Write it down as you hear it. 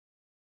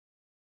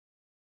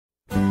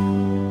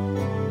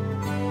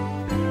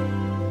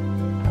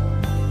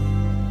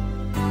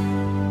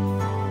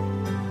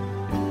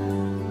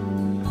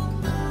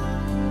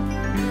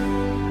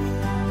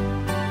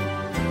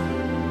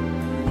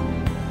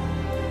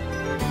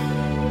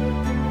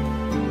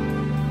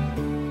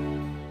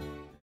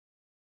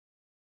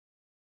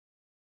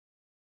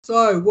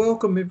So,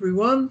 welcome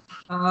everyone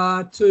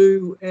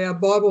to our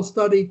Bible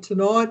study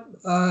tonight,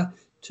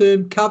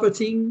 termed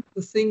Coveting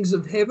the Things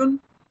of Heaven.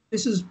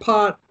 This is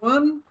part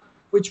one,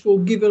 which will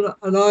give an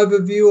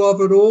overview of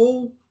it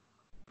all.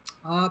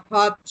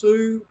 Part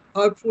two,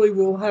 hopefully,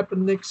 will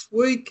happen next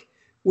week,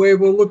 where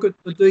we'll look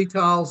at the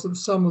details of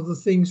some of the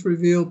things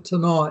revealed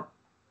tonight.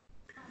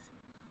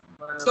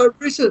 So,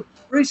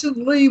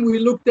 recently we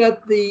looked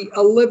at the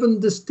 11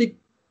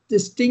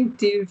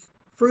 distinctive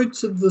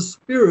fruits of the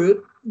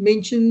Spirit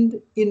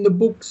mentioned in the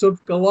books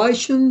of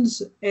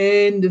Galatians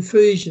and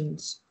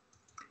Ephesians.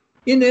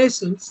 In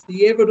essence,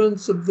 the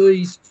evidence of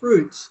these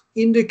fruits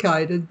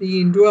indicated the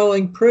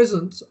indwelling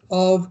presence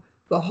of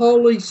the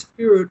Holy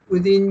Spirit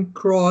within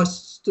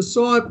Christ's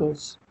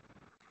disciples.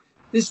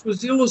 This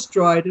was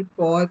illustrated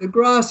by the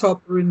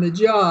grasshopper in the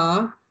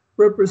jar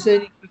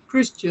representing the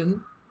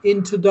Christian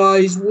in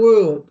today's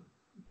world.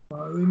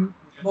 You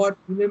might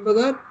remember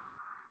that?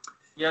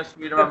 Yes,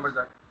 we remember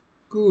that.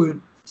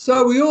 Good.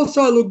 So we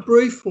also look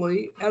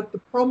briefly at the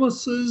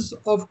promises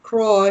of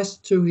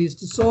Christ to his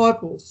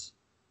disciples.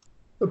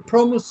 The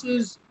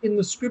promises in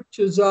the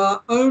scriptures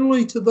are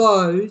only to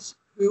those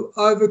who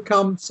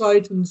overcome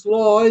Satan's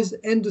lies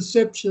and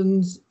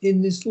deceptions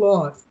in this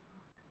life.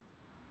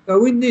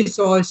 So in this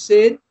I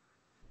said,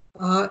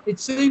 it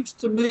seems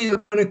to me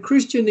that when a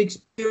Christian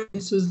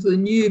experiences the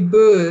new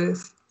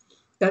birth,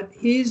 that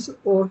his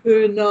or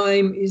her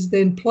name is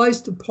then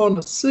placed upon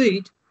a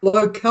seat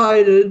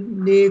located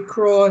near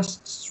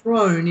Christ's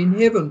throne in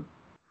heaven.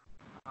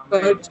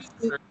 So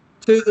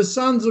to the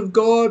sons of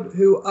God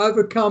who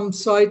overcome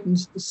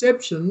Satan's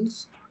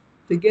deceptions,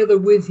 together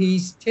with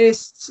his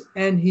tests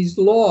and his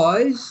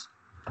lies,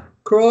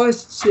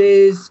 Christ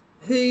says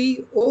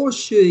he or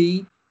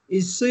she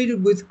is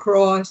seated with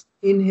Christ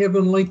in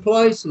heavenly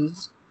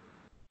places.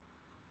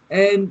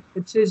 And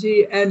it says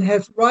here, and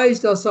hath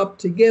raised us up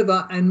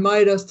together and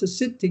made us to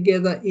sit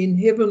together in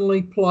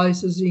heavenly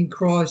places in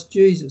Christ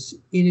Jesus,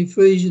 in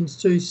Ephesians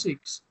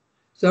 2:6.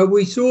 So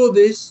we saw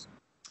this,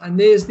 and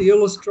there's the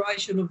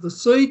illustration of the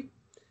seat,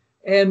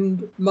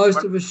 and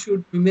most of us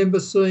should remember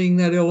seeing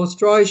that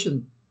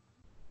illustration.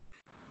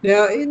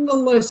 Now, in the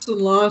lesson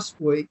last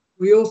week,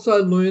 we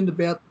also learned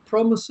about the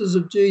promises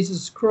of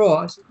Jesus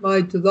Christ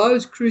made to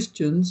those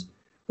Christians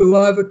who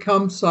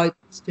overcome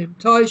Satan's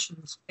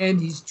temptations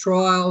and his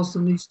trials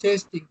and his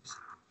testings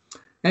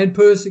and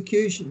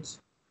persecutions.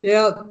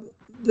 Now,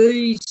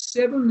 these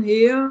 7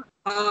 here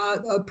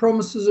are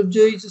promises of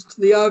Jesus to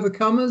the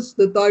overcomers,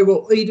 that they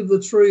will eat of the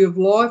tree of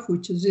life,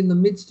 which is in the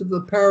midst of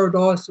the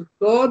paradise of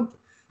God,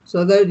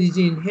 so that is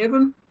in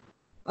heaven.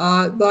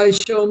 They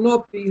shall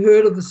not be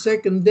hurt of the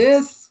second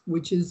death,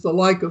 which is the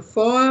lake of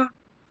fire.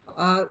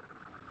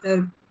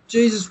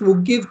 Jesus will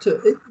give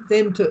to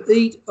them to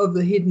eat of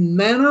the hidden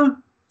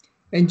manna.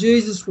 And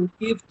Jesus will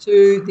give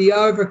to the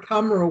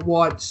overcomer a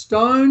white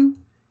stone,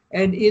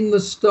 and in the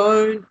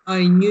stone a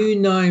new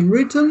name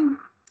written.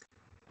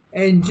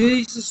 And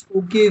Jesus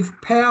will give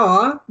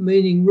power,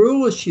 meaning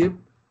rulership,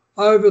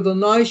 over the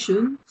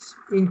nations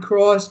in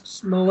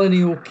Christ's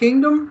millennial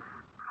kingdom.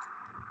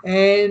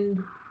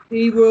 And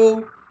he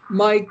will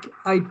make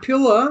a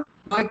pillar,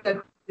 make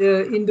that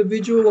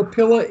individual a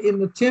pillar in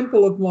the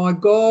temple of my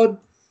God.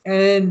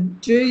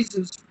 And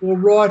Jesus will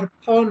write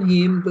upon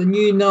him the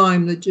new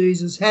name that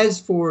Jesus has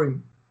for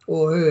him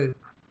or her.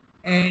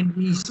 And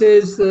he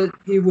says that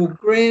he will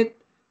grant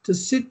to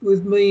sit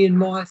with me in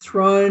my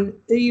throne,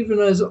 even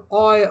as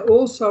I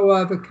also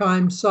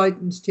overcame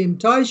Satan's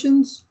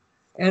temptations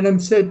and am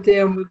set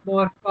down with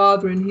my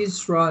Father in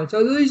his throne.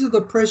 So these are the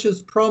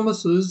precious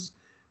promises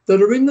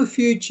that are in the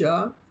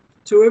future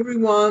to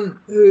everyone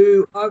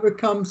who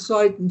overcomes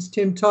Satan's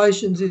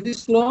temptations in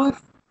this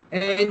life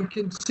and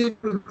can sit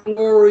with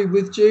glory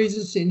with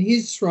Jesus in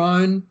his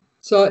throne,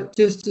 so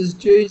just as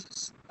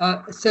Jesus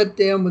sat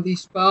down with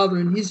his Father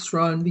in his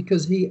throne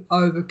because he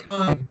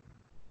overcame.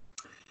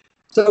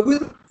 So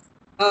with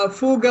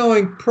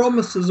foregoing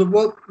promises of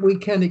what we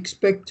can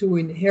expect to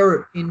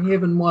inherit in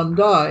heaven one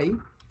day,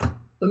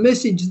 the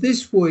message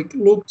this week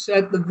looks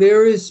at the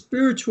various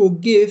spiritual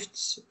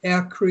gifts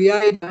our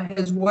Creator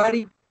has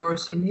waiting for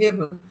us in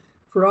heaven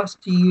for us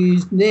to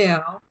use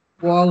now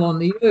while on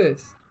the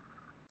earth.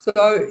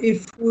 So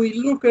if we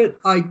look at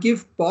a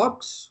gift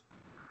box,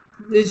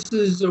 this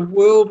is a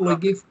worldly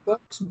gift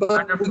box,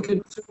 but we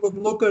can sort of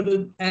look at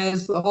it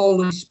as the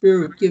Holy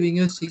Spirit giving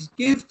us his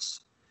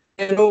gifts,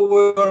 and all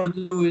we're going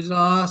to do is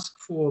ask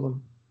for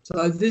them.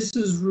 So this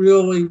is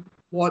really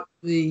what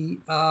the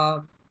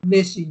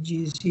message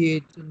is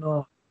here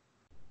tonight.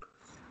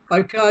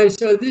 Okay,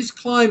 so this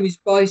claim is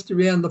based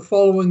around the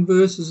following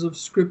verses of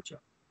Scripture.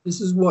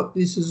 This is what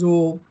this is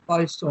all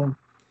based on.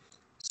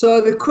 So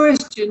the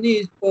question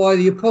is, by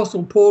the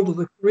Apostle Paul to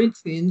the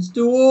Corinthians,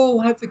 do all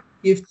have the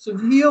gifts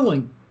of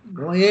healing?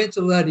 Well, the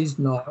answer to that is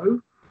no.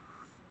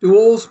 Do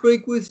all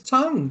speak with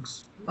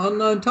tongues,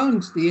 unknown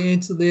tongues? The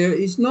answer there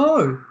is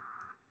no.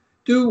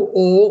 Do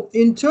all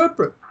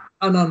interpret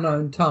an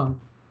unknown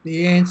tongue?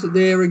 The answer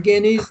there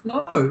again is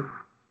no.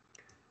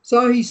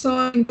 So he's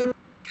saying that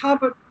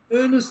covet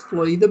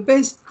earnestly the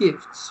best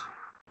gifts.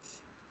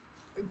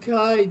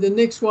 Okay, the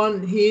next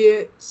one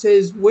here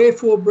says,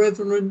 wherefore,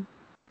 brethren,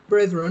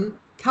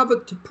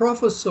 covet to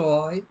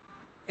prophesy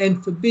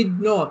and forbid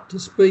not to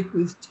speak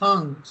with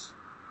tongues.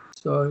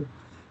 So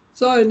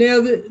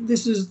now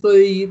this is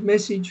the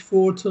message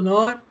for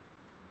tonight.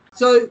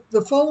 So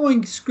the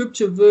following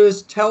scripture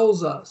verse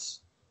tells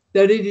us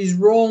that it is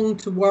wrong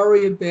to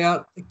worry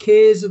about the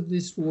cares of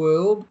this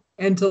world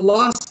and to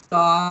lust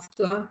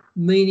after,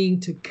 meaning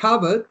to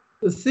covet,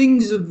 the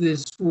things of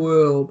this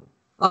world.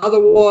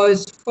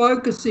 Otherwise,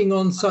 focusing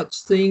on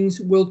such things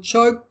will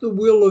choke the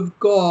will of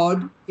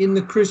God in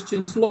the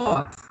Christian's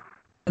life.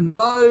 And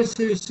those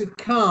who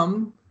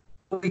succumb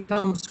will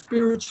become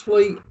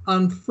spiritually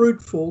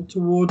unfruitful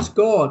towards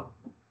God.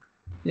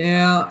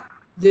 Now,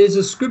 there's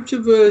a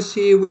scripture verse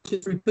here which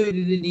is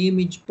repeated in the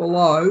image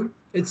below.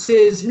 It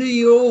says,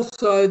 he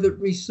also that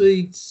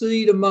received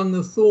seed among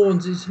the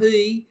thorns is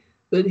he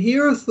that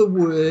heareth the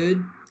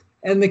word,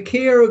 and the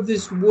care of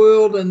this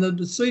world and the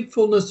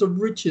deceitfulness of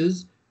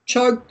riches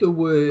choke the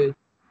word,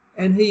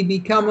 and he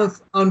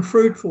becometh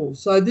unfruitful.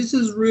 So this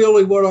is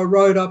really what I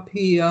wrote up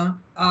here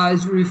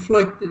is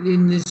reflected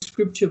in this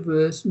scripture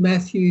verse,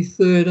 Matthew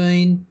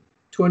 13,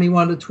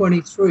 21 to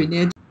 23.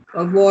 Now,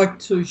 I'd like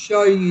to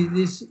show you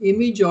this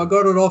image. I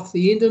got it off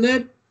the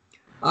internet.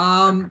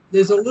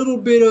 There's a little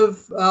bit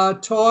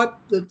of type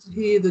that's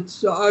here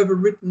that's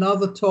overwritten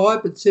other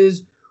type. It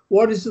says,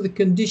 what is the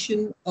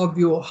condition of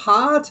your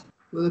heart?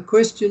 With a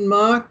question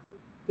mark.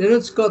 Then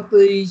it's got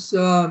these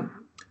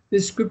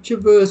this scripture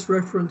verse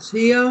reference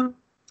here.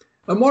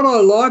 And what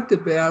I liked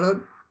about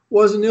it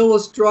was an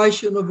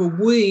illustration of a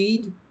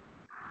weed.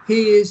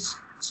 He is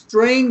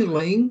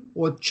strangling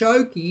or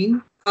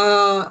choking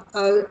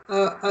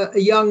a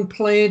young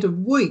plant of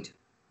wheat.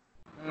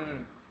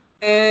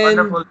 And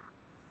wonderful.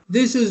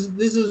 This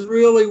is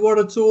really what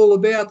it's all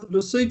about, the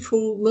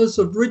deceitfulness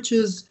of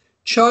riches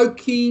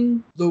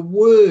choking the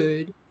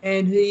word,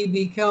 and he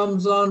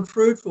becomes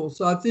unfruitful.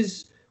 So if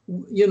this,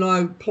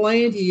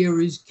 plant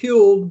here is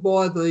killed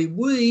by the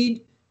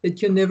weed, it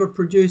can never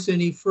produce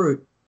any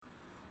fruit.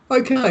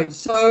 Okay,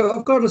 so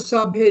I've got a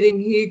subheading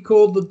here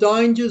called the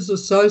dangers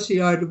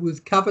associated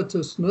with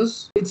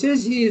covetousness. It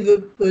says here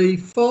that the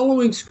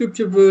following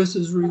scripture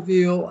verses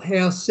reveal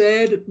how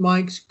sad it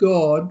makes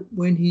God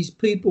when his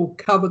people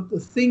covet the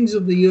things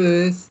of the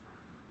earth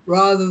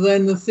rather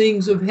than the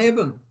things of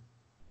heaven.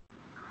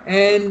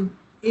 And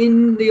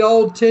in the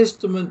Old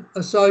Testament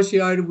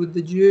associated with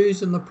the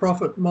Jews and the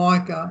prophet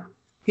Micah,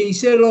 he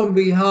said on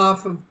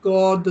behalf of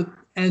God that,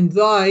 and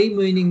they,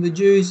 meaning the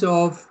Jews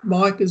of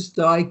Micah's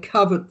day,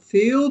 covet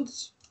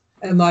fields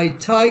and they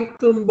take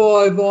them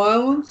by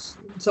violence.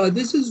 So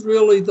this is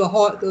really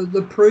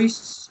the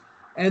priests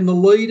and the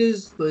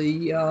leaders,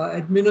 the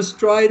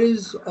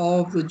administrators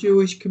of the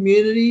Jewish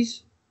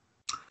communities.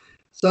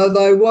 So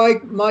they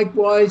make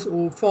ways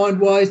or find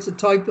ways to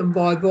take them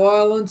by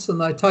violence,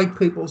 and they take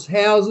people's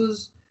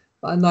houses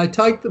and they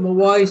take them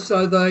away,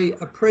 so they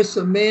oppress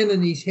a man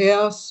and his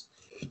house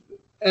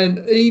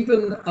and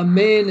even a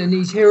man and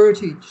his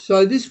heritage.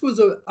 So this was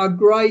a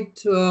great,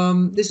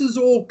 this has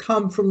all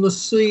come from the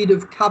seed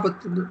of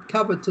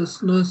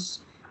covetousness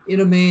in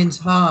a man's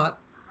heart.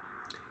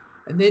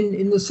 And then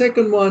in the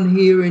second one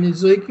here in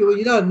Ezekiel,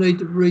 you don't need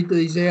to read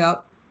these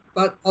out,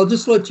 but I'll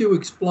just let you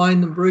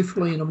explain them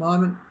briefly in a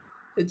moment.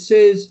 It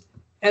says,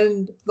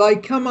 and they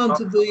come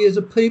unto thee as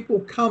a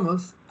people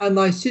cometh, and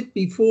they sit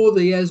before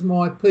thee as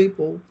my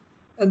people,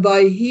 and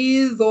they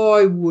hear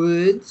thy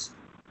words,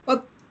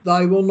 but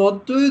they will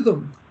not do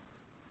them.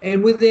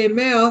 And with their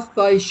mouth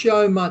they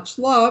show much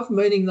love,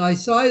 meaning they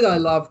say they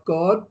love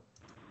God,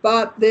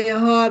 but their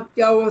heart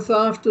goeth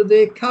after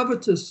their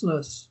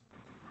covetousness.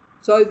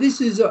 So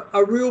this is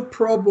a real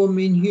problem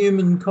in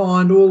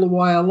humankind all the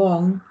way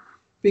along,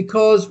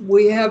 because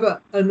we have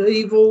an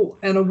evil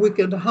and a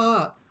wicked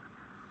heart.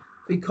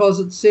 Because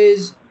it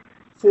says,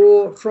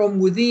 for from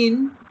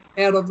within,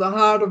 out of the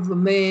heart of the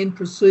man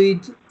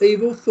proceeds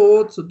evil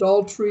thoughts,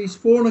 adulteries,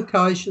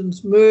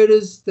 fornications,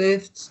 murders,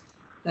 thefts,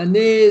 and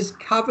there's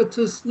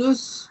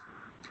covetousness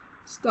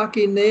stuck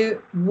in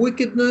there,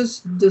 wickedness,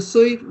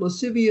 deceit,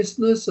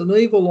 lasciviousness, an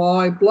evil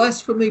eye,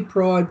 blasphemy,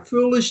 pride,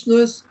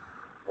 foolishness.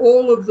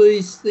 All of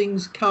these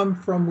things come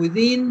from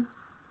within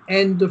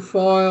and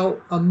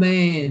defile a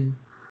man.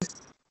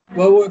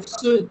 Well, we've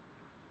seen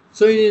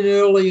in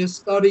earlier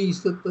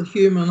studies that the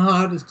human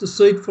heart is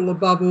deceitful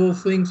above all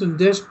things and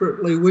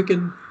desperately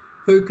wicked.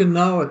 Who can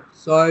know it?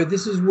 So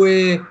this is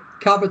where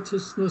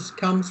covetousness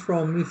comes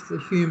from if the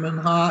human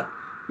heart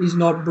is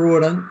not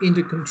brought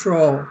into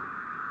control.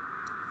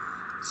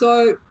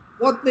 So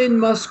what then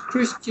must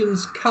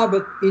Christians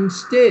covet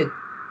instead?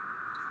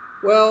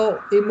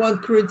 Well, in 1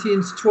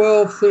 Corinthians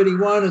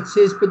 12:31 it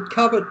says, but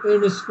covet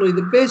earnestly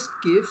the best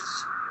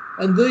gifts,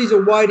 and these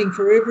are waiting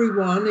for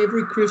everyone,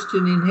 every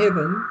Christian in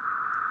heaven.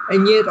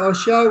 And yet I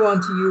show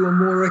unto you a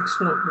more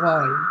excellent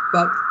way.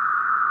 But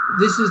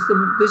this is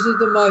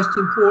the most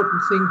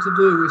important thing to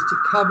do, is to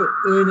covet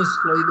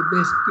earnestly the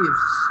best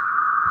gifts.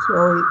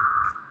 Sorry,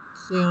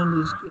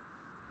 sound is getting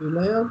too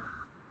loud.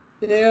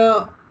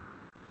 Now,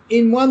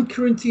 in 1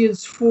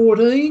 Corinthians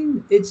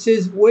 14, it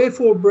says,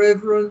 "Wherefore,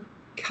 brethren,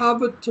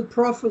 covet to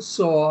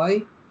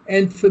prophesy,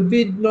 and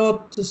forbid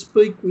not to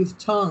speak with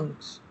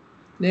tongues."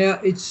 Now,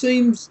 it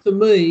seems to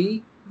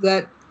me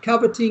that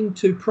coveting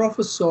to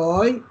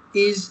prophesy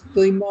is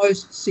the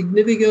most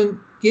significant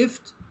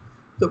gift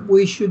that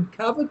we should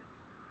covet,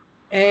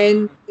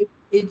 and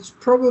it's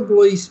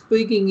probably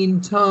speaking in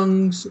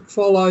tongues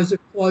follows a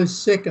close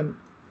second.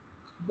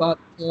 But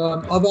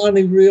I've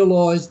only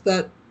realised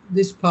that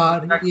this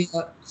part here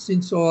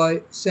since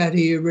I sat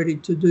here ready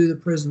to do the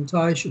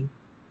presentation.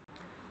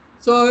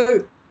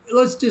 So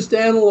let's just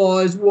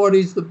analyse what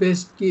is the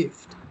best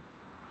gift.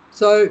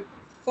 So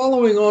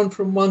following on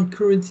from 1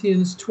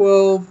 Corinthians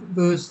 12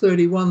 verse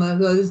 31,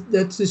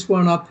 that's this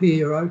one up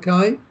here,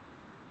 okay?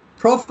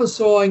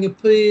 Prophesying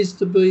appears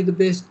to be the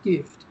best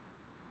gift.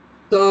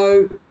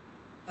 So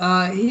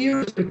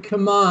here is a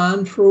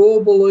command for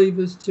all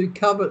believers to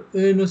covet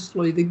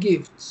earnestly the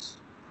gifts.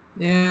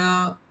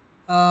 Now,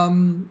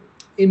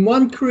 in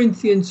 1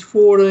 Corinthians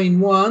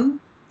 14:1,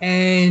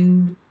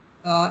 and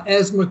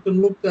Asma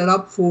can look that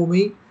up for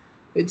me,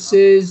 it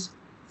says,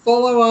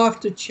 "Follow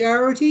after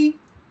charity."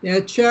 Now,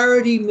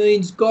 charity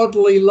means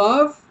godly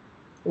love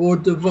or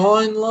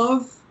divine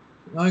love,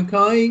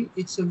 okay?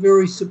 It's a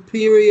very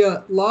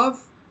superior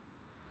love,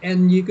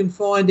 and you can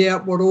find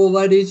out what all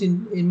that is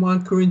in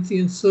 1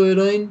 Corinthians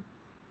 13.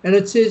 And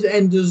it says,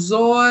 "And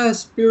desire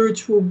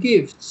spiritual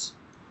gifts,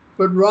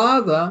 but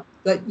rather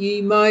that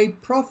ye may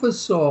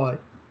prophesy."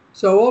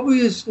 So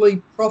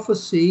obviously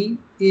prophecy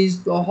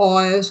is the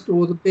highest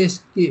or the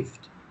best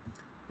gift.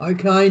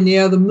 Okay,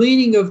 now the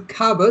meaning of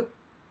covet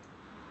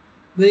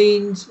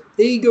means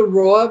eager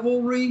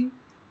rivalry.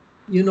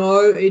 You know,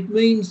 it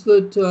means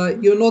that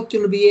you're not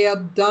going to be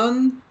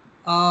outdone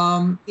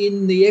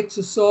in the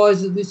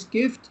exercise of this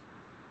gift,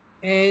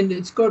 and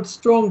it's got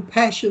strong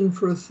passion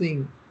for a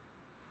thing.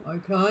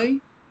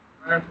 Okay,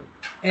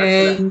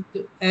 and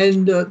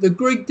the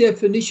Greek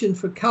definition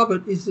for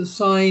covet is the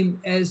same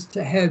as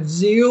to have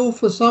zeal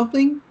for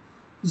something.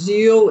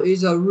 Zeal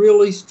is a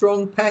really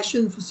strong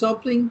passion for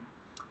something.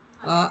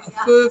 A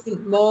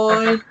fervent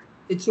mind.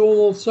 It's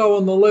also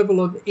on the level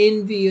of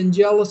envy and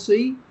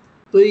jealousy.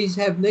 These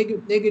have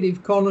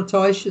negative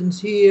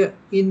connotations here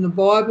in the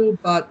Bible,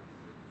 but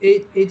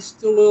it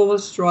still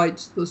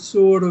illustrates the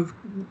sort of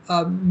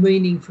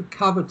meaning for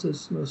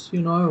covetousness,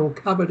 you know, or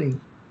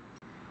coveting.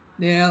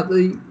 Now,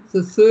 the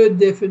third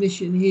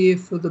definition here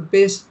for the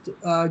best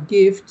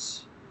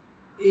gifts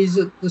is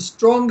that the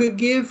stronger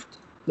gift,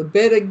 the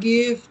better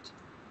gift,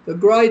 the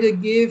greater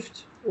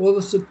gift, or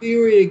the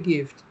superior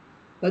gift.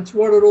 That's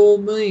what it all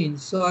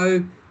means.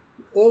 So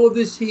all of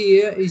this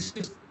here is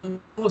just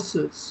an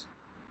analysis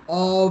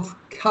of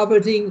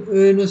coveting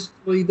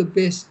earnestly the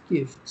best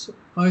gifts,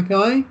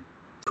 okay?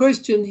 The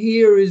question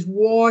here is,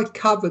 why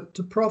covet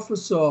to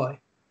prophesy?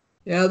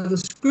 Now, the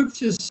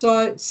scripture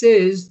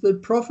says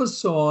that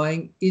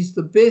prophesying is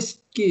the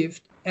best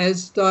gift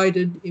as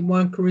stated in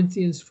 1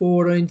 Corinthians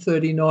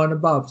 14:39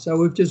 above. So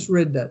we've just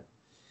read that.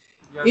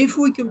 Yes. If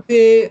we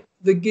compare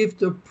the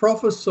gift of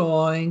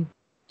prophesying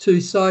to,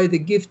 say, the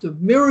gift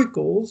of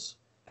miracles,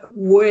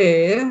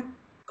 where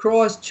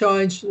Christ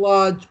changed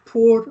large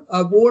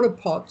water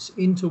pots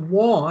into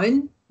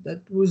wine,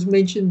 that was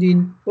mentioned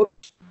in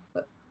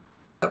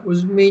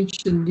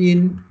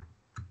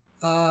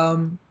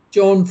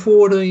John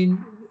 4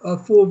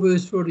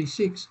 verse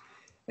 46.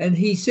 And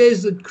he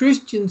says that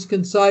Christians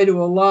can say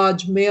to a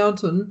large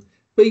mountain,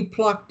 "Be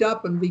plucked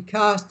up and be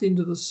cast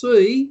into the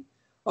sea."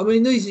 I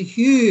mean, these are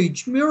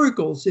huge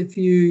miracles if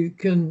you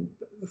can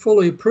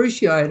fully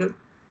appreciate it.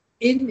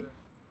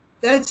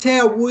 That's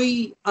how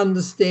we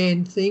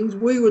understand things.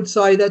 We would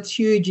say that's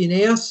huge in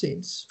our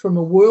sense from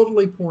a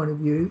worldly point of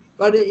view.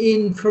 But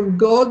from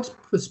God's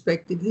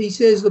perspective, he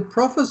says the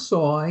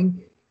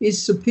prophesying is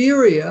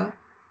superior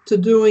to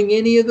doing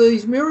any of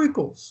these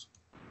miracles.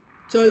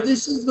 So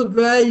this is the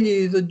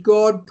value that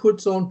God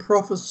puts on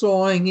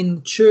prophesying in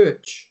the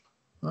church,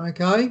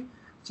 okay?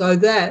 So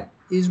that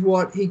is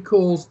what he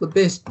calls the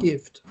best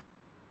gift.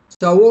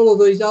 So all of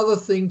these other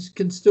things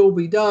can still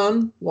be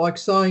done, like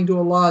saying to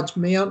a large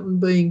mountain,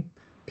 being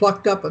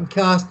plucked up and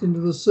cast into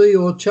the sea,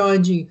 or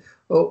changing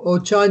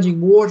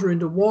water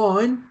into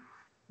wine,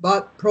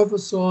 but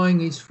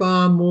prophesying is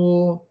far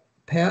more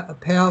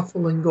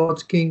powerful in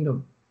God's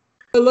kingdom.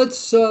 So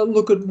let's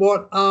look at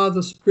what are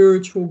the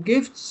spiritual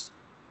gifts.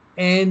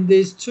 And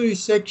there's two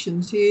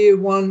sections here.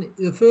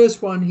 The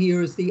first one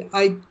here is the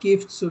 8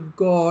 gifts of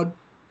God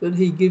that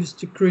he gives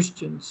to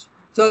Christians.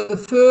 So the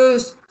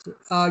first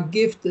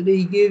gift that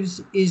he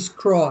gives is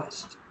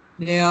Christ.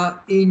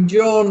 Now, in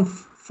John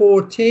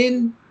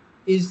 4:10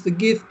 is the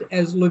gift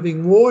as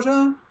living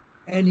water,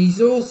 and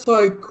he's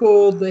also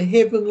called the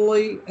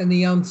heavenly and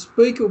the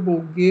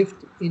unspeakable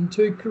gift in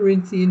 2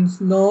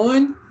 Corinthians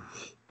 9,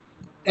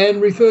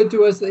 and referred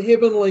to as the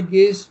heavenly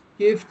gift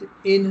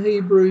in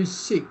Hebrews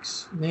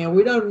 6. Now,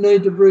 we don't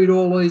need to read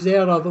all these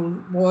out,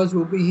 otherwise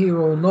we'll be here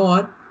all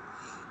night.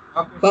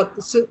 Okay.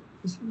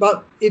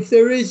 But if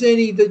there is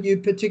any that you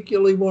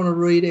particularly want to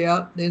read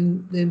out,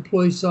 then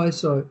please say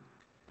so.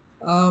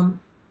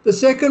 The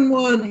second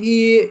one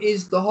here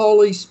is the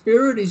Holy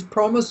Spirit is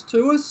promised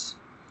to us,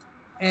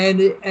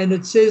 and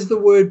it says the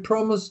word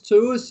promised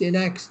to us in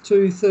Acts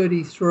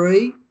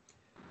 2:33.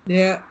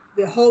 Now,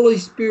 the Holy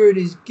Spirit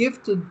is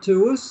gifted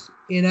to us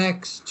in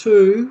Acts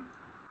 2,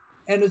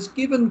 and it's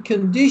given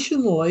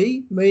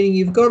conditionally, meaning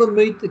you've got to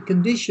meet the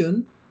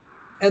condition,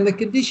 and the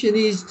condition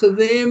is to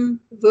them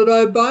that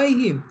obey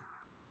him.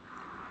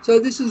 So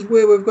this is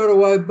where we've got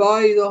to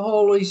obey the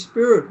Holy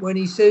Spirit. When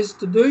he says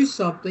to do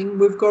something,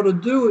 we've got to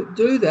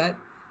do that.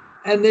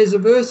 And there's a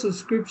verse of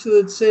scripture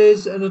that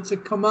says, and it's a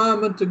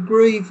commandment to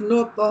grieve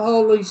not the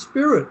Holy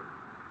Spirit.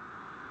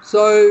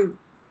 So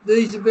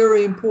these are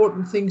very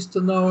important things to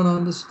know and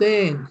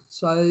understand.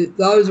 So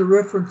those are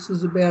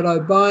references about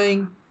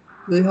obeying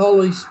the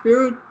Holy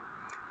Spirit.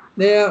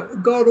 Now,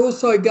 God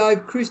also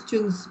gave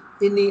Christians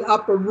in the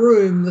upper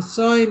room the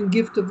same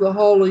gift of the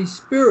Holy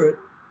Spirit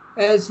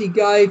as he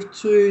gave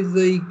to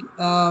the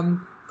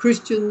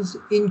Christians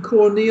in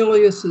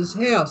Cornelius's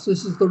house.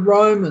 This is the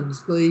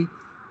Romans, the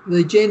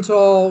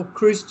Gentile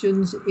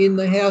Christians in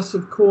the house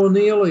of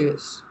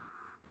Cornelius.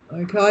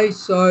 Okay,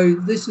 so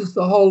this is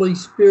the Holy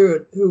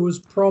Spirit who was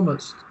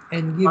promised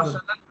and given.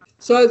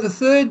 So the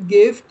third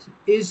gift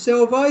is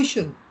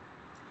salvation,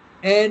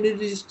 and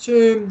it is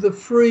termed the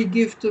free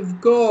gift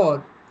of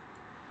God.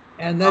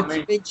 And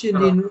that's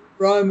mentioned in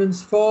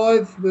Romans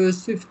 5,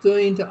 verse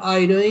 15 to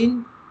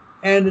 18.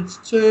 And it's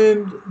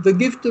termed the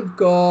gift of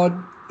God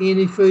in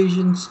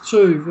Ephesians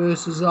 2,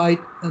 verses 8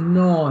 and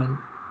 9.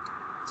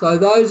 So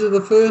those are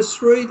the first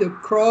three, the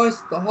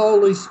Christ, the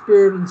Holy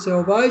Spirit, and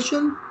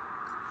salvation.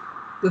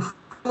 The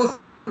fourth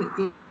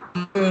is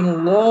eternal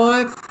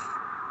life,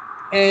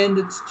 and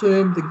it's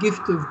termed the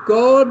gift of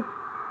God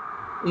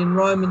in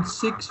Romans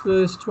 6,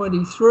 verse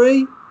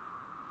 23.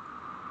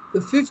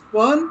 The fifth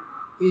one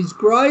is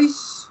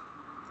grace,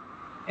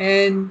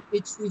 and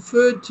it's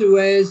referred to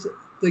as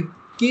the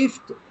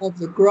gift of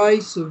the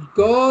grace of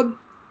God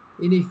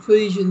in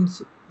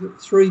Ephesians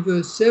 3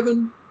 verse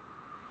 7,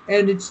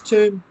 and it's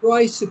termed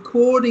grace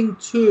according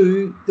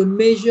to the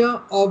measure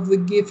of the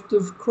gift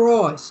of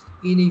Christ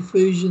in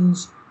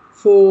Ephesians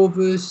 4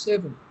 verse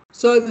 7.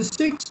 So the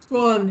sixth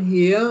one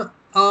here,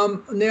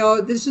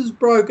 now this is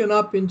broken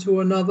up into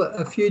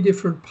a few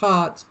different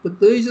parts, but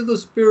these are the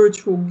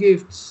spiritual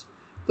gifts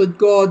that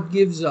God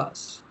gives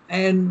us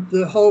and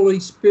the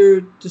Holy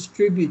Spirit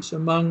distributes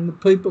among the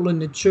people in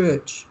the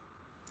church.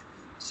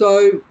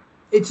 So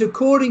it's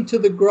according to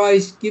the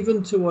grace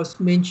given to us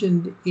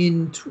mentioned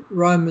in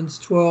Romans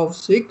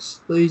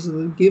 12:6. These are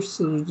the gifts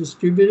that are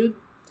distributed,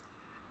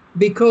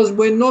 because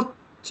we're not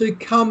to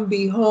come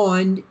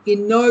behind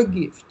in no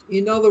gift.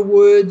 In other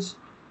words,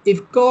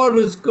 if God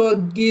has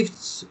got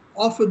gifts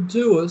offered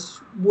to us,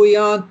 we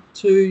aren't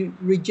to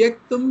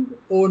reject them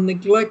or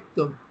neglect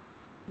them.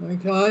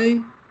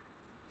 Okay?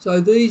 So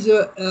these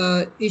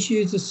are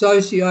issues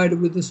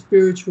associated with the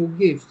spiritual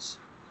gifts.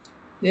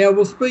 Now,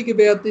 we'll speak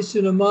about this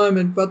in a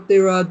moment, but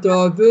there are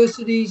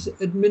diversities,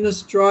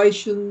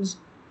 administrations,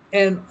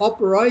 and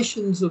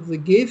operations of the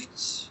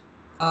gifts.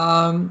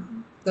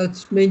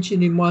 That's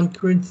mentioned in 1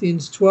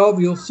 Corinthians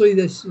 12. You'll see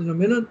this in a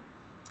minute.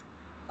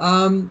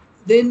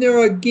 Then there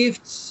are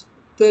gifts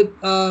that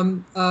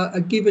are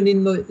given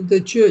in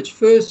the church.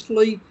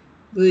 Firstly,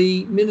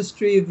 the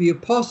ministry of the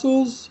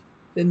apostles,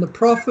 then the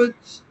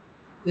prophets,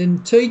 then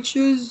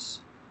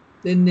teachers,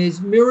 then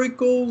there's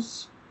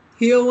miracles,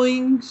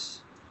 healings,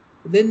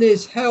 then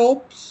there's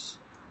helps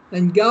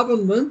and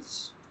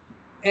governments,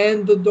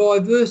 and the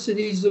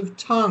diversities of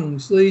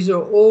tongues. These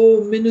are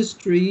all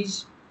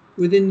ministries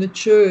within the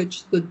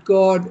church that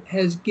God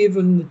has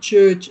given the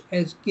church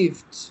as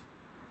gifts.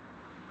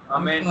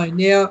 Amen. Okay,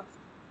 now,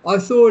 I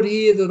thought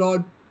here that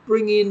I'd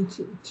bring in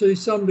to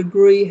some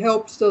degree,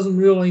 helps doesn't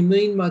really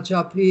mean much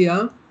up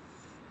here,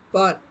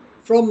 but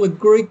from the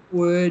Greek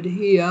word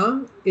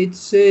here, it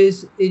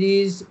says it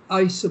is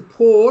a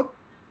support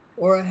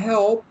or a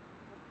help,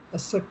 a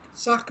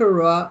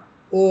succorer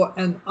or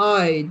an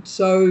aid.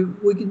 So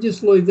we can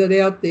just leave that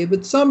out there.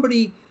 But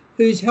somebody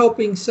who's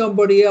helping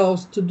somebody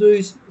else to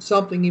do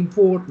something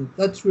important.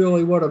 That's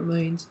really what it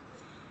means.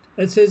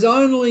 It says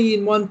only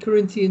in 1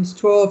 Corinthians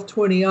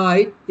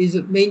 12:28 is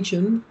it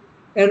mentioned,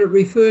 and it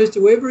refers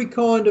to every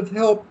kind of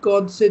help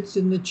God sets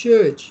in the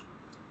church.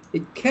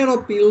 It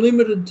cannot be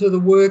limited to the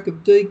work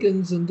of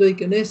deacons and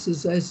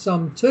deaconesses, as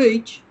some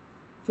teach,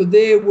 for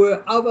there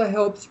were other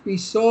helps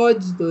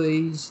besides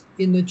these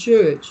in the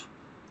church.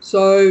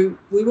 So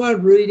we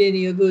won't read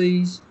any of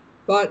these,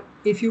 but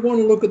if you want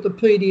to look at the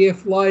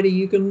PDF later,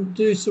 you can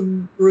do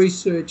some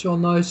research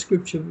on those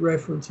scripture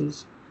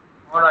references.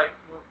 All right.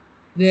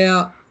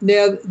 Now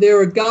there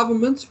are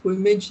governments. We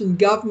mentioned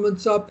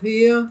governments up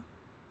here.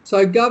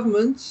 So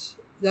governments,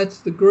 that's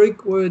the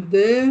Greek word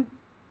there,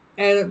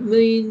 and it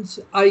means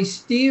a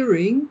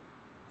steering,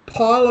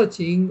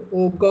 piloting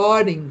or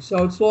guiding.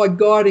 So it's like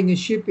guiding a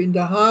ship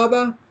into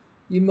harbour.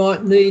 You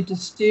might need to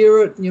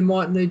steer it, and you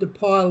might need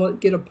to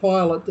get a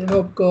pilot to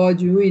help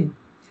guide you in.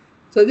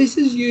 So this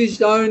is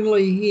used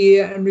only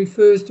here and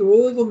refers to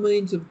all the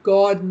means of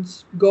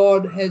guidance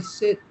God has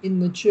set in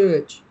the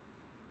church.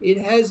 It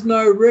has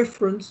no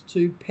reference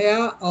to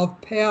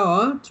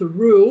power to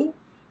rule,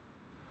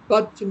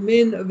 but to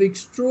men of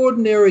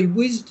extraordinary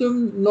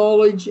wisdom,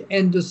 knowledge,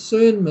 and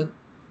discernment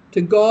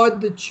to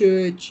guide the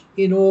church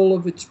in all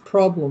of its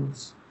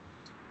problems.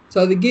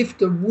 So the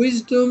gift of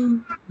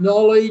wisdom,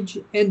 knowledge,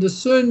 and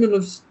discernment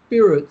of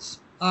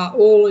spirits are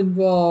all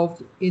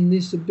involved in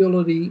this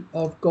ability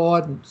of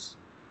guidance.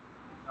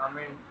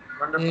 Amen.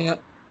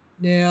 Wonderful.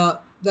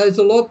 Now, there's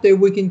a lot there.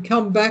 We can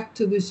come back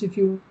to this if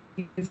you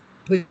give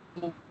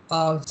people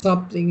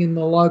something in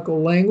the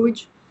local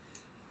language.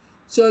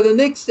 So the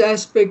next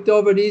aspect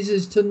of it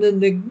is to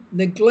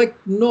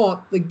neglect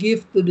not the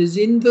gift that is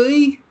in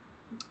thee.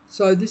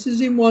 So this is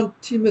in 1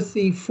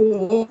 Timothy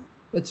 4.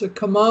 It's a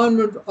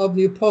commandment of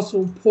the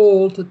Apostle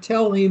Paul to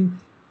tell him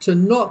to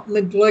not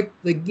neglect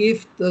the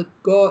gift that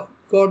God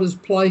has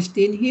placed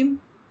in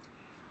him,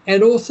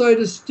 and also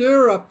to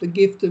stir up the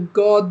gift of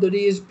God that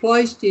he has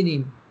placed in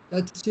him.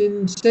 That's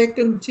in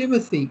 2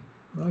 Timothy,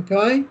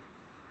 okay?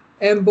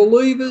 And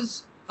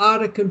believers are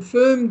to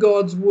confirm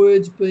God's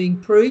words being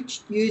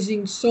preached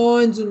using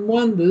signs and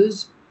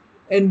wonders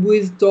and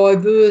with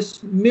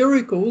diverse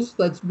miracles,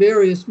 that's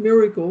various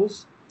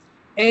miracles,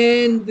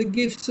 and the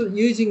gifts of,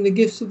 using the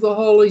gifts of the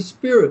Holy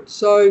Spirit.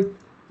 So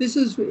this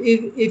is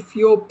if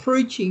you're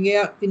preaching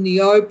out in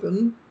the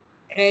open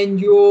and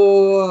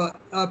you're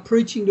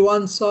preaching to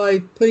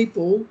unsaved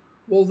people,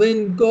 well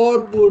then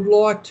God would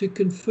like to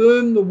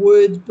confirm the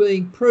words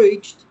being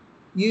preached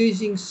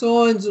using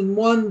signs and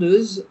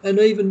wonders and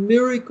even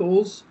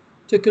miracles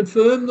to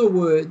confirm the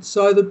word,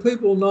 so that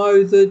people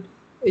know that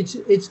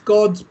it's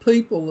God's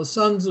people, the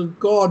sons of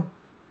God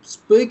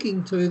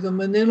speaking to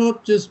them, and they're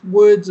not just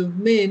words of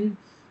men,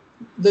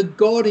 that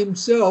God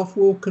himself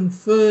will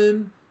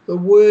confirm the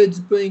words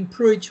being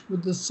preached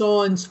with the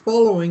signs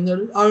following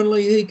that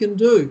only he can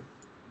do.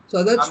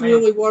 So that's Amen.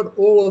 really what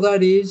all of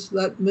that is,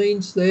 that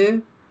means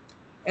there.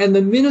 And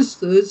the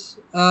ministers,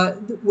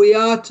 we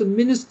are to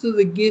minister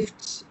the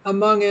gifts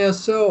among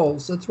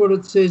ourselves. That's what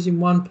it says in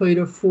 1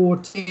 Peter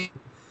 4:10.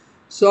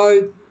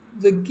 So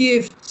the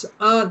gifts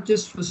aren't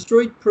just for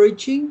street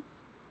preaching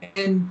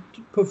and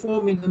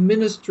performing the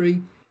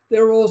ministry.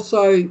 They're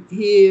also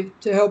here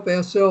to help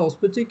ourselves,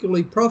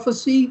 particularly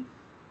prophecy.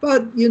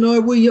 But, you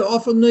know, we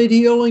often need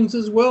healings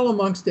as well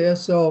amongst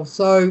ourselves.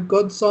 So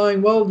God's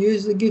saying, well,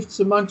 use the gifts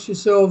amongst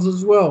yourselves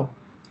as well.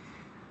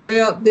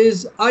 Now,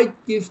 there's 8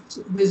 gifts,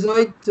 there's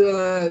 8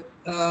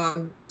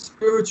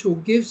 spiritual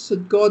gifts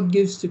that God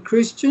gives to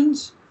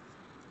Christians.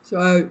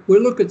 So we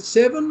look at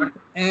 7,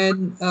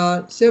 and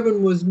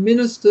 7 was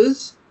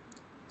ministers.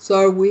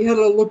 So we had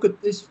a look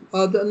at this.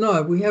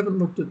 No, we haven't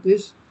looked at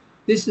this.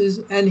 This is,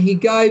 and he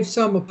gave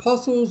some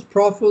apostles,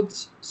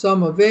 prophets,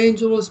 some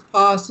evangelists,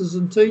 pastors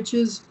and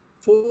teachers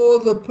for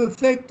the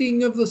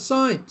perfecting of the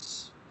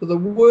saints, for the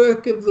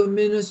work of the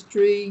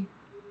ministry,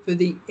 for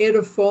the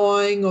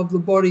edifying of the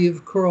body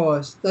of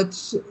Christ.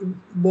 That's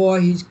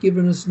why he's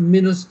given us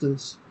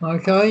ministers,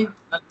 okay?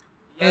 Yes,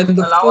 and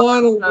the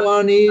final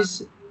one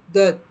is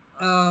that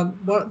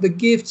the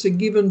gifts are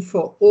given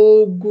for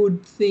all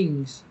good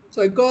things.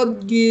 So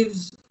God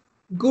gives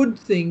good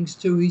things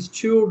to his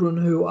children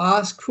who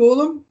ask for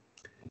them,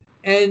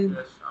 and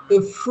yes,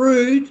 the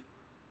fruit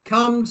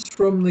comes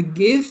from the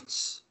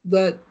gifts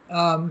that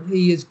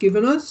he has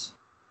given us,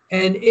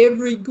 and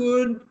every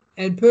good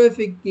and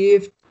perfect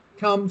gift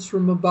comes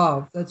from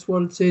above. That's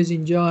what it says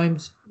in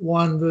James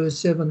 1 verse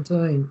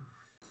 17.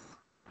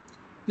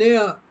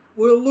 Now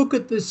we'll look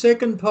at the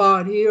second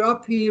part here.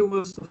 Up here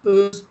was the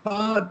first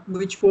part,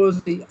 which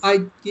was the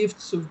 8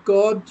 gifts of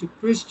God to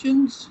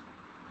Christians.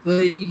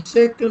 The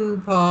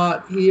second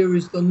part here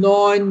is the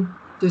 9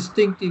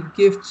 distinctive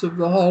gifts of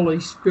the Holy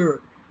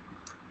Spirit.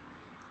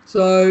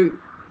 So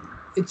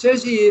it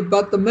says here,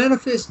 but the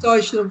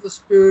manifestation of the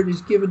Spirit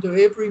is given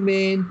to every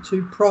man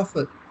to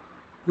profit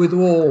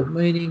withal,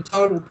 meaning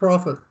total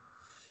profit.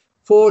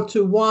 For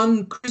to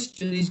one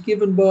Christian is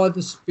given by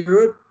the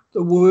Spirit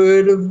the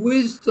word of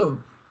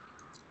wisdom.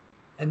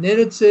 And then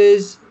it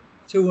says,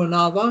 to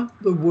another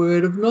the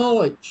word of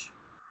knowledge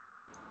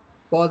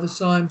by the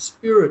same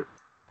Spirit.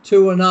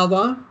 To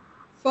another,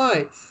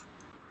 faith.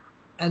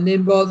 And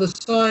then by the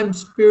same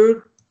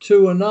Spirit,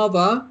 to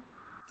another,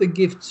 the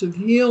gifts of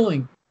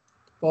healing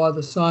by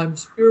the same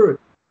Spirit.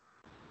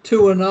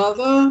 To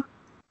another,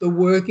 the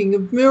working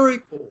of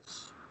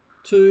miracles.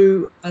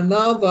 To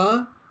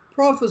another,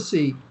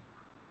 prophecy.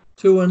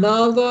 To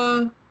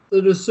another,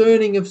 the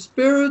discerning of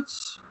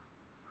spirits.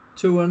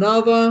 To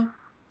another,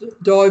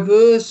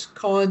 diverse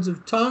kinds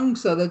of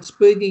tongues, so that's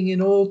speaking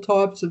in all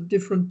types of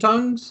different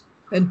tongues.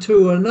 And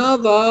to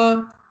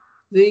another,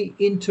 the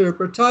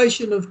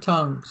interpretation of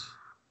tongues.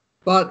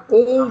 But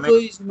all Amen.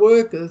 these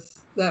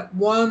worketh that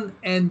one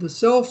and the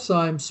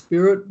selfsame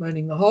Spirit,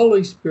 meaning the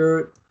Holy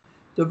Spirit,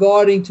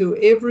 dividing to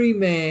every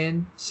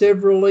man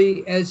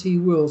severally as he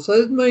will.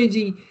 So that means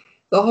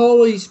the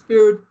Holy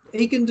Spirit,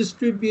 he can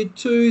distribute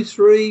 2,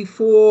 3,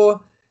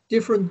 4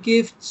 different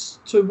gifts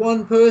to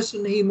one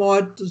person. He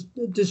might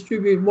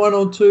distribute 1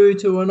 or 2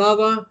 to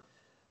another.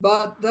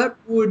 but that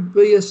would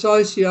be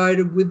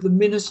associated with the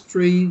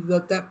ministry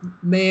that that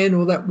man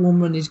or that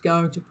woman is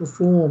going to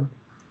perform.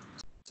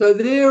 So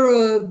there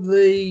are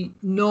the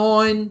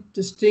 9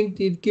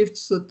 distinctive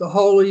gifts that the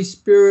Holy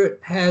Spirit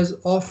has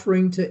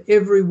offering to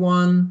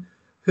everyone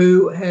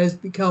who has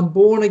become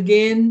born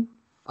again,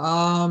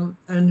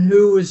 and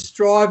who is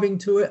striving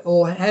to it,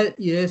 or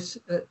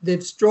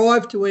they've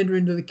strived to enter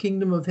into the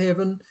kingdom of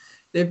heaven.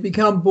 They've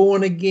become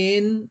born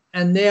again,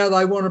 and now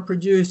they want to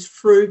produce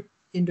fruit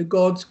into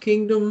God's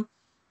kingdom.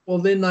 Well,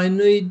 then they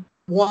need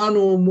one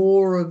or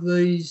more of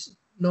these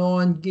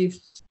 9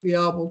 gifts to be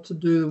able to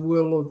do the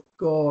will of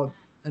God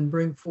and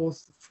bring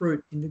forth the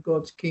fruit into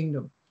God's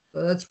kingdom.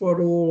 So that's what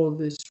all of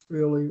this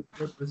really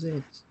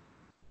represents.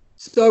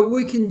 So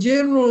we can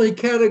generally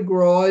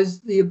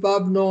categorize the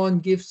above 9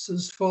 gifts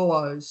as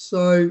follows.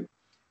 So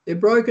they're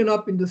broken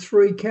up into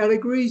 3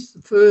 categories.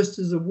 The first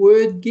is the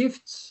word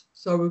gifts.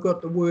 So we've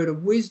got the word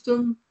of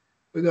wisdom,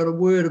 we've got a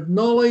word of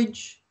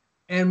knowledge,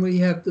 and we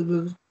have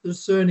the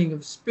discerning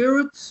of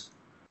spirits.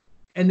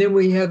 And then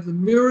we have the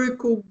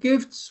miracle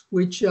gifts,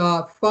 which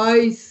are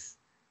faith,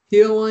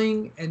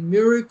 healing, and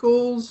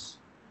miracles.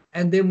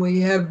 And then we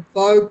have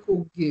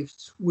vocal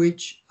gifts,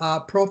 which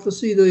are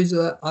prophecy. These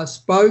are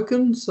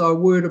spoken, so a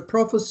word of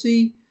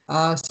prophecy,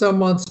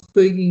 someone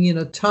speaking in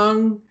a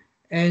tongue,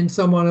 and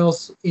someone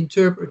else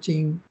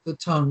interpreting the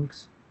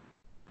tongues.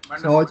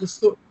 So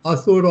I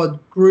thought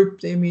I'd group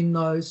them in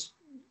those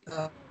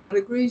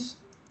categories.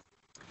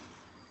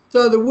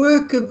 So the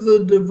work of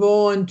the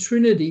Divine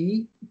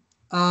Trinity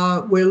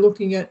we're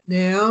looking at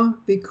now,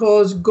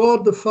 because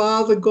God the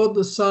Father, God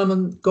the Son,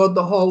 and God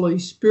the Holy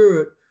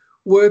Spirit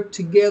work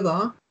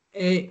together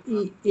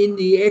in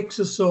the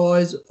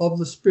exercise of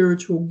the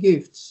spiritual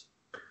gifts.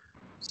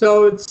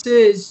 So it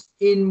says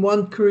in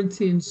 1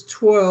 Corinthians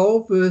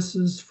 12,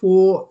 verses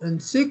 4 and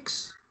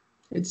 6,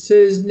 it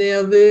says,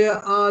 "Now there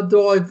are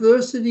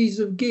diversities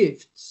of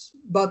gifts,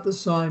 but the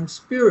same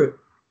Spirit.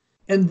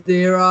 And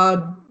there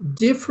are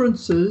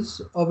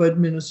differences of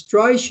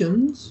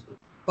administrations,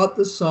 but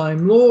the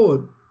same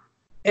Lord.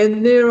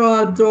 And there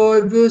are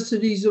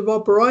diversities of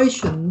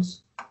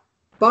operations,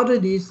 but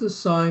it is the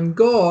same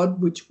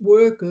God which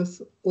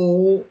worketh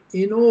all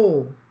in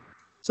all."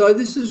 So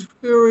this is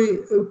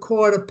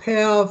quite a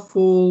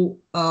powerful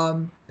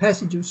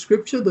passage of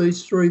Scripture,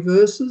 these 3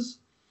 verses.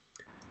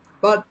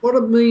 But what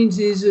it means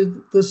is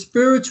that the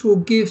spiritual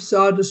gifts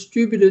are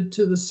distributed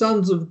to the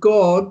sons of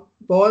God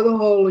by the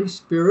Holy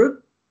Spirit,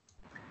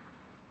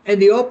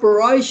 and the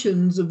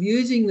operations of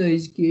using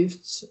these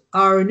gifts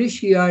are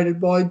initiated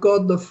by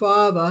God the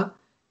Father,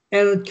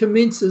 and it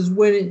commences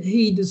when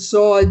he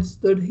decides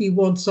that he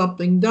wants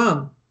something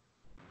done.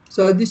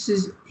 So this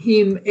is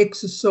him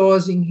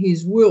exercising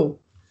his will.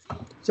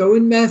 So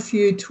in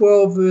Matthew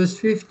 12, verse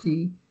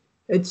 50,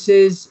 it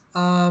says,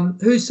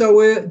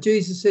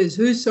 Jesus says,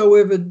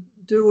 "Whosoever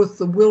doeth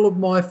the will of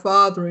my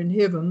Father in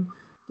heaven,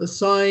 the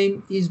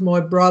same is my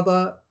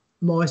brother,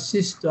 my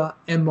sister,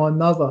 and my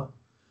mother."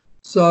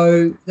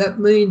 So that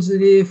means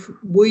that if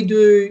we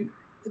do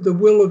the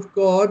will of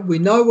God, we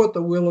know what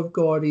the will of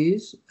God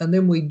is, and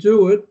then we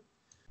do it,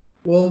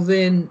 well,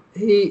 then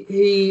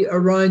he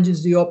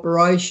arranges the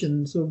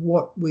operations of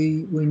what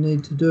we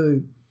need to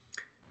do.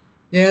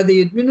 Now,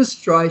 the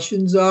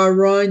administrations are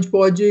arranged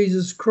by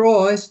Jesus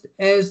Christ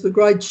as the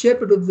great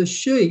shepherd of the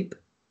sheep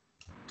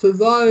to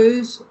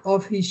those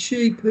of his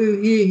sheep who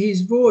hear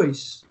his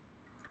voice.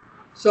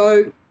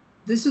 So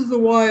this is the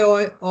way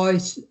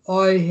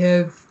I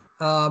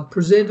have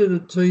presented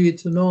it to you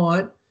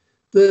tonight,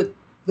 that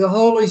the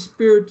Holy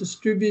Spirit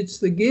distributes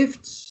the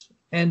gifts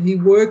and he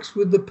works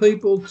with the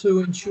people to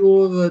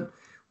ensure that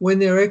when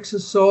they're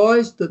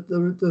exercised, that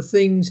the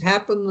things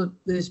happen that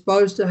they're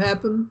supposed to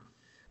happen.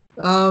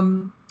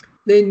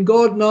 Then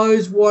God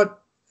knows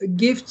what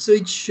gifts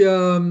each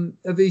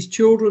of his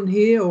children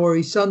here, or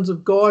his sons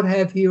of God,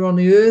 have here on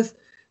the earth.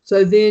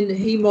 So then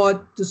he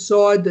might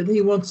decide that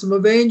he wants some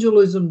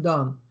evangelism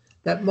done.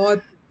 That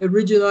might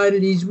originate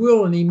in his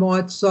will, and he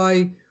might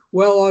say,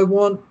 well, I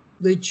want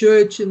the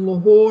church in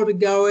Lahore to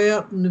go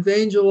out and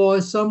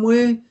evangelise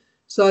somewhere.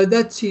 So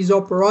that's his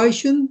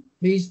operation.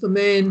 He's the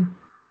man,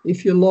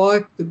 if you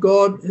like, the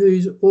God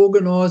who's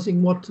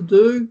organising what to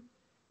do.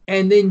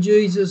 And then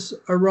Jesus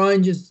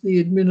arranges the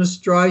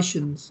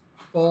administrations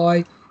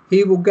by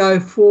he will go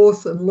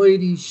forth and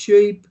lead his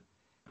sheep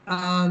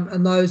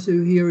and those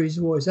who hear his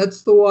voice.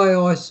 That's the way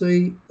I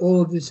see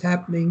all of this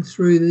happening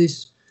through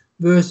this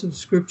verse of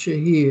Scripture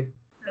here.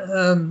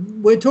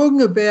 We're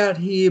talking about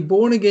here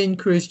born-again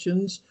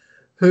Christians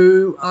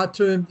who are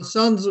termed the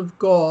sons of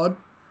God,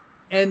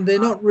 and they're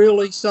not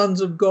really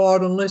sons of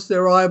God unless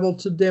they're able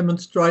to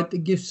demonstrate the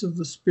gifts of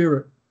the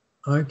Spirit.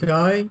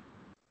 Okay?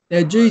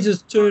 Now,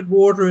 Jesus turned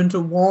water into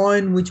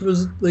wine, which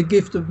was the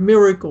gift of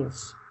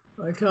miracles.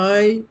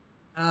 Okay?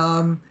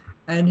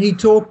 And he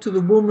talked to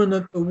the woman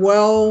at the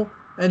well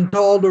and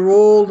told her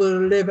all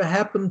that had ever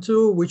happened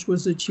to her, which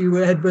was that she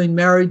had been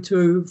married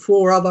to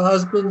 4 other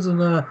husbands,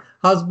 and the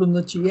husband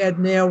that she had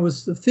now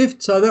was the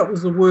 5th. So that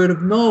was the word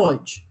of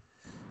knowledge.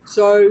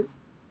 So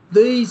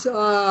these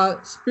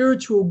are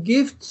spiritual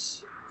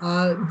gifts,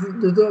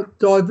 the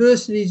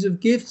diversities of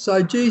gifts.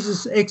 So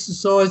Jesus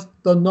exercised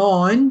the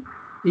 9.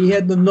 He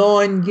had the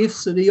 9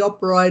 gifts that he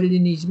operated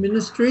in his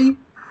ministry,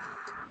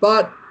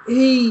 but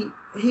he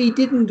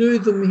didn't do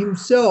them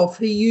himself.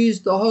 He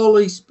used the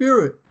Holy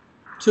Spirit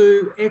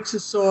to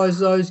exercise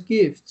those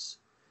gifts.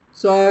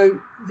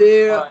 So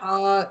there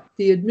are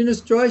the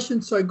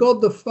administration. So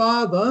God the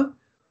Father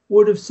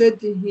would have said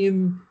to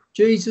him,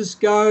 Jesus,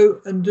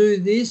 go and do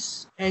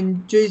this,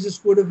 and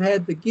Jesus would have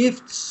had the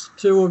gifts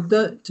to have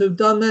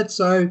done that.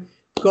 So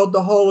God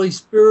the Holy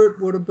Spirit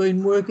would have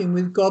been working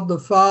with God the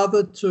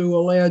Father to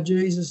allow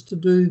Jesus to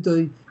do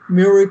the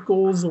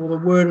miracles or the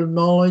word of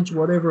knowledge,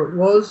 whatever it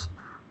was.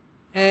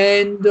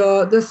 And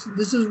this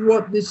is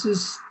what this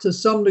is to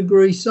some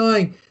degree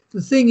saying.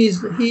 The thing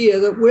is here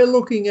that we're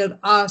looking at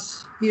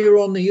us here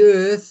on the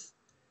earth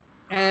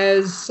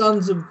as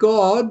sons of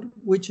God,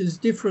 which is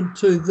different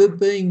to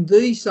being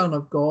the Son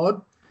of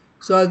God.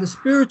 So the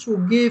spiritual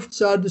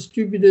gifts are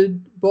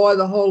distributed by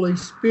the Holy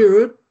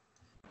Spirit.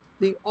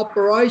 The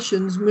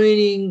operations,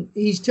 meaning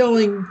he's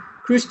telling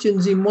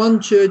Christians in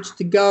one church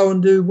to go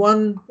and do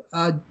one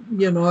job,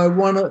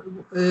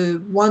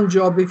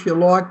 if you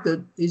like,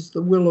 that is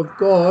the will of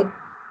God.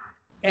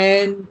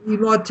 And you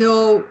might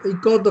tell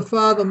God the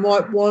Father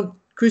might want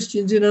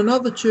Christians in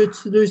another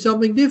church to do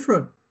something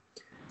different.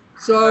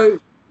 So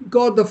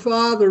God the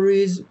Father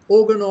is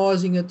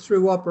organising it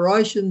through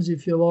operations,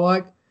 if you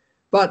like,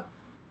 but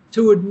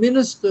to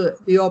administer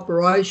the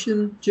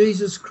operation,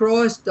 Jesus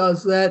Christ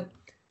does that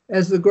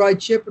as the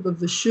great shepherd of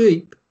the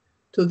sheep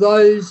to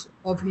those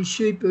of his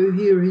sheep who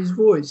hear his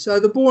voice. So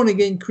the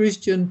born-again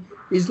Christian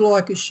is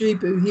like a sheep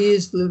who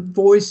hears the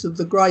voice of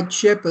the great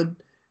shepherd,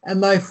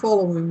 and they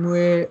follow him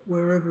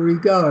wherever he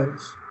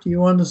goes. Do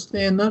you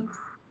understand that?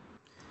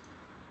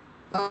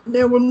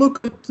 Now we'll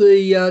look at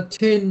the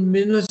 10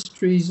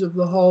 ministries of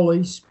the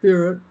Holy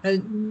Spirit,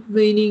 and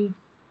meaning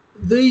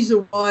these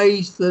are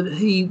ways that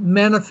he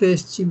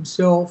manifests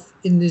himself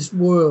in this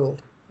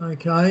world,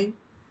 okay?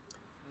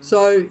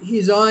 So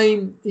his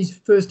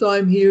first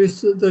aim here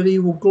is that he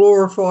will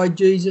glorify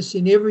Jesus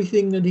in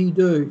everything that he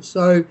do.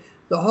 So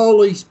the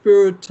Holy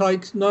Spirit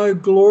takes no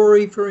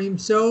glory for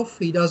himself.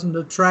 He doesn't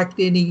attract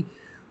any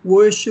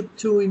worship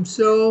to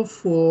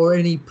himself or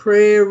any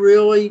prayer,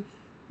 really.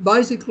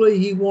 Basically,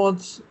 he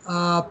wants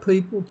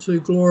people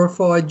to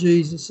glorify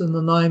Jesus in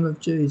the name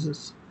of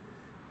Jesus.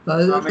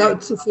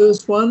 That's the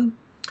first one.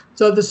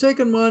 So the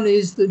second one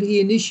is that he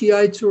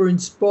initiates or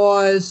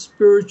inspires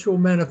spiritual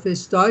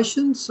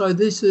manifestations. So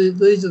these are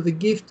the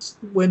gifts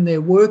when they're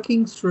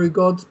working through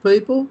God's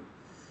people.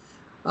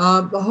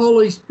 The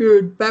Holy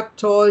Spirit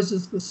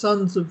baptizes the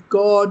sons of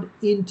God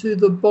into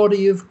the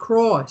body of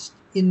Christ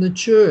in the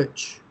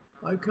church.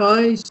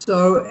 Okay,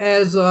 so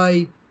as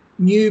a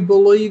new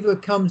believer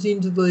comes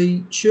into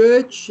the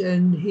church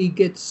and he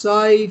gets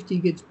saved, he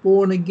gets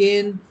born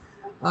again,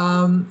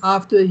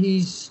 after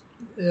he's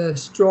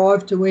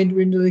strived to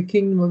enter into the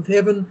kingdom of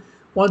heaven,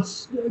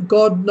 once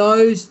God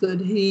knows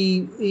that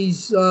he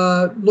is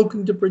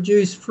looking to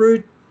produce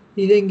fruit,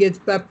 he then gets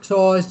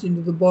baptized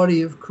into the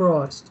body of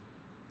Christ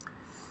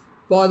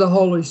by the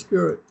Holy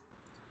Spirit.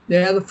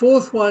 Now, the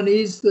fourth one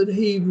is that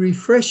he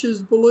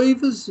refreshes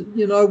believers.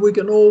 You know, we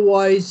can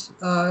always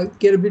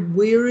get a bit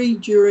weary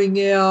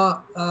during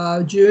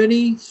our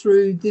journey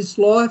through this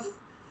life.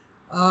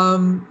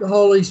 The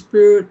Holy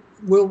Spirit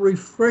will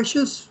refresh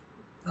us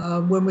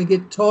when we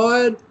get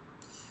tired.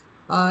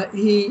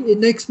 The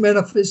next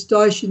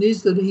manifestation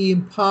is that he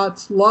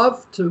imparts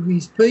love to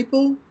his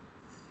people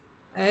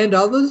and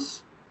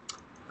others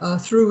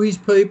through his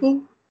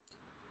people.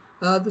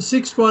 The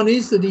sixth one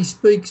is that he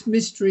speaks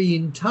mystery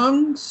in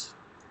tongues.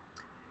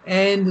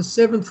 And the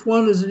seventh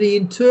one is that he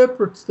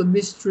interprets the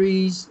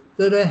mysteries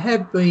that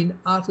have been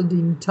uttered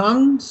in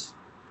tongues.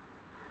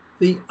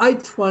 The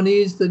eighth one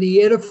is that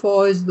he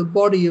edifies the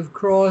body of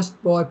Christ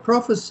by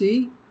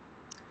prophecy.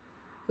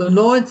 The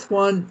ninth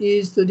one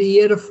is that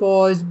he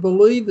edifies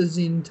believers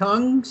in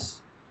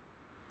tongues.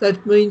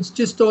 That means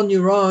just on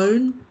your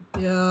own.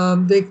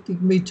 There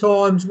can be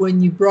times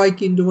when you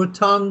break into a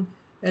tongue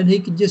and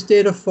he can just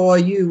edify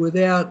you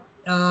without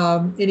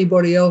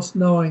anybody else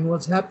knowing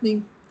what's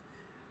happening.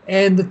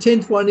 And the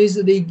 10th one is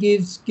that he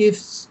gives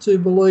gifts to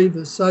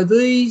believers. So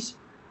these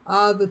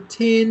are the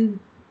 10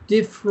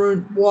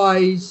 different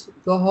ways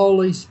the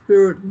Holy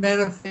Spirit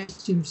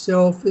manifests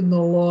himself in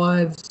the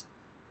lives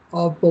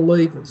of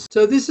believers.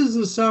 So this is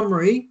a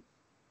summary.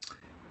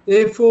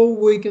 Therefore,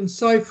 we can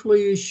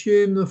safely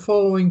assume the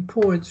following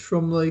points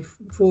from the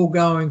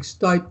foregoing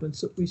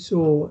statements that we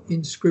saw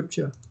in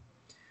Scripture.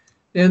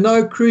 Now,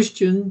 no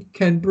Christian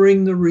can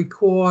bring the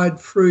required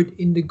fruit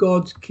into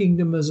God's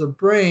kingdom as a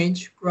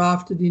branch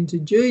grafted into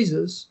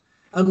Jesus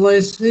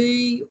unless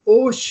he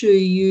or she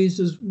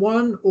uses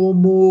one or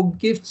more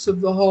gifts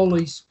of the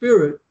Holy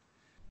Spirit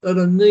that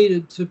are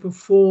needed to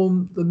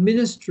perform the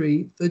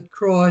ministry that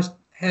Christ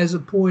has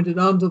appointed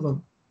unto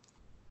them.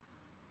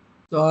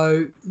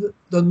 So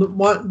the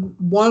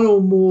one or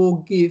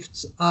more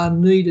gifts are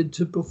needed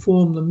to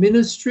perform the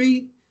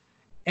ministry,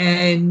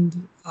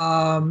 and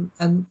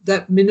and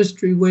that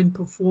ministry, when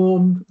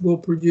performed, will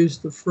produce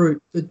the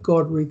fruit that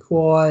God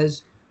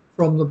requires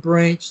from the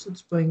branch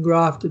that's been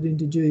grafted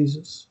into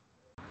Jesus.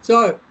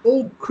 So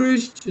all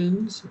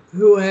Christians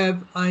who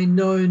have a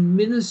known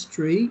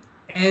ministry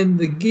and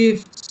the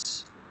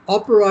gifts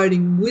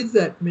operating with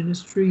that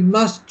ministry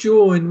must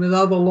join with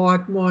other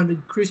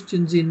like-minded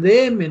Christians in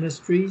their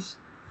ministries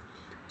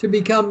to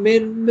become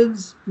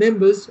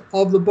members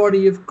of the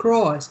body of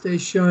Christ,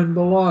 as shown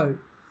below.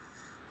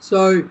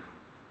 So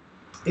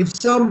if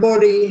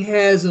somebody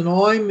has an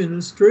eye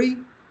ministry,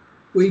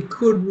 we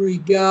could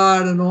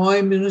regard an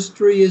eye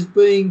ministry as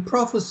being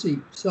prophecy.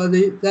 So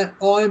that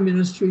eye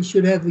ministry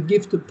should have the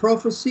gift of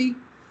prophecy.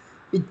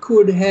 It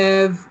could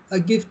have a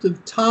gift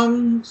of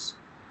tongues.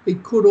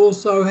 It could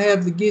also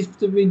have the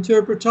gift of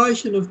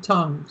interpretation of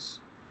tongues.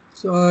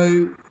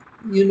 So,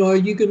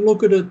 you can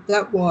look at it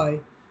that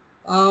way.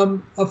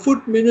 A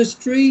foot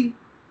ministry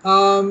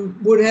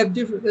would have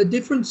a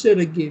different set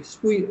of gifts.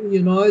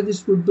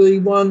 This would be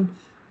one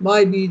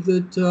maybe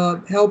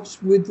that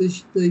helps with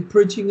the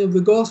preaching of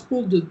the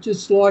gospel,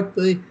 just like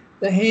the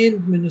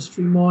hand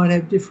ministry might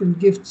have different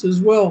gifts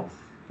as well.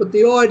 But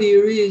the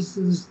idea is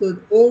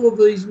that all of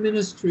these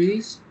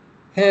ministries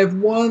have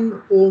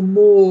one or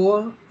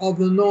more of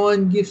the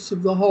 9 gifts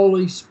of the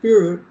Holy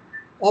Spirit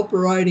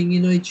operating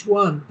in each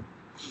one.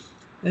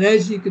 And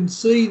as you can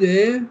see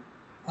there,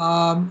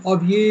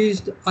 I've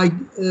used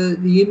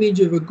the image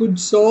of a good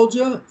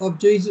soldier of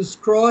Jesus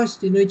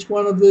Christ in each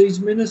one of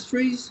these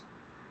ministries.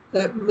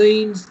 That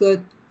means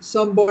that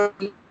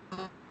somebody,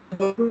 I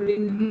put it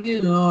in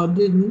here, no I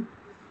didn't,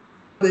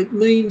 it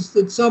means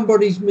that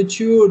somebody's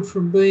matured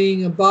from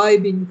being a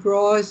babe in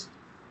Christ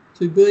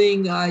to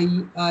being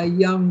a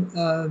young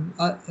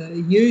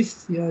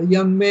youth, a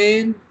young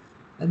man,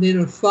 and then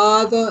a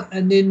father,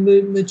 and then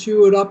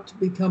matured up to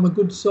become a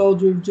good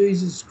soldier of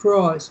Jesus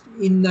Christ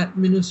in that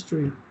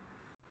ministry.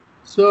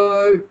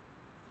 So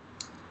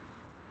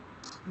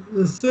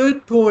the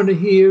third point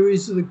here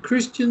is the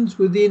Christians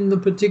within the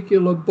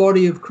particular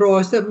body of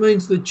Christ. That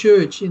means the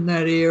church in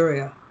that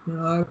area.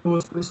 Of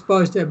course, we're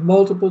supposed to have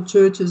multiple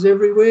churches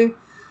everywhere.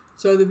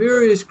 So the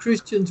various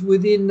Christians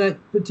within that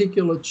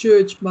particular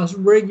church must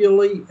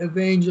regularly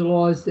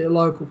evangelise their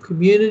local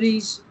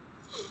communities.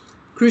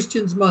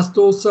 Christians must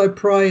also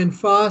pray and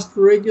fast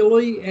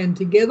regularly and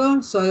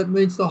together. So that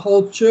means the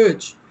whole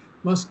church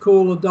must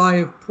call a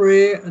day of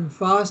prayer and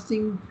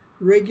fasting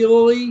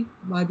regularly,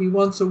 maybe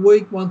once a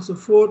week, once a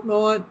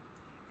fortnight,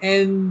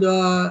 and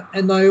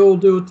they all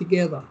do it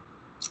together.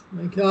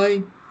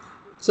 Okay.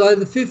 So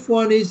the fifth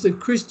one is that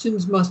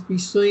Christians must be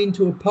seen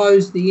to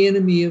oppose the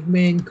enemy of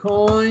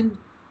mankind,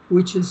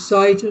 which is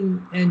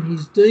Satan and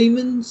his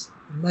demons.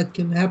 And that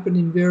can happen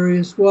in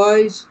various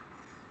ways.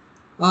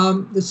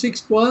 The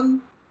sixth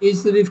one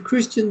is that if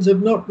Christians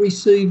have not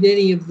received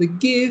any of the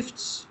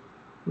gifts,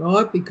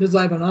 right, because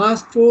they haven't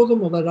asked for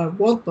them or they don't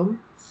want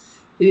them,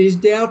 it is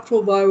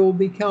doubtful they will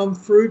become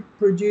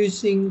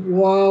fruit-producing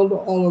wild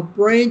olive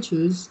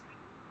branches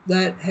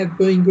that have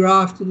been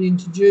grafted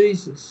into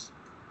Jesus.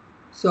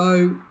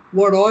 So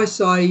what I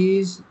say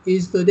is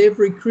that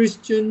every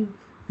Christian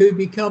who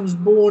becomes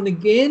born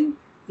again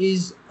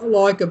is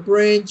like a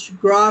branch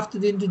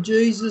grafted into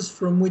Jesus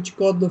from which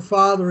God the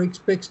Father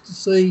expects to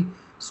see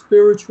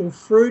spiritual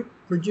fruit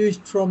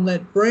produced from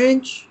that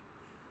branch.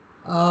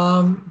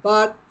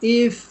 But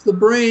if the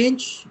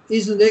branch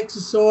isn't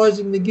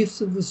exercising the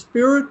gifts of the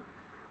Spirit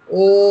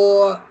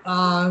or,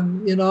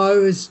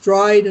 is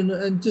strayed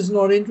and just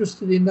not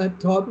interested in that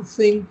type of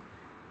thing,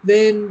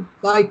 then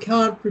they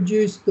can't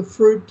produce the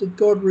fruit that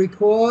God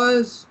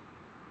requires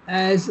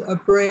as a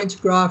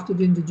branch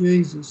grafted into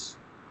Jesus.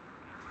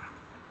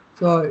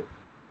 So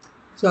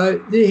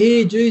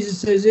here Jesus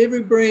says,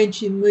 every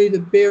branch in me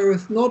that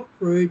beareth not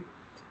fruit,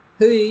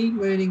 he,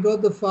 meaning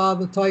God the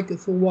Father,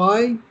 taketh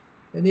away,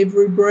 and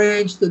every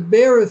branch that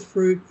beareth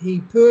fruit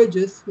he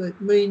purgeth. That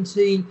means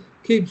he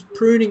keeps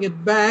pruning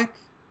it back,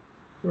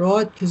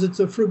 right, because it's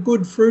a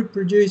good fruit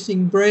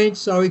producing branch,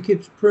 so he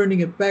keeps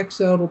pruning it back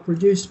so it'll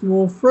produce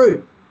more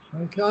fruit.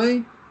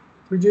 Okay,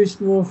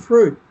 produce more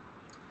fruit.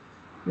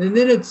 And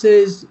then it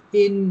says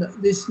in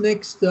this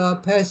next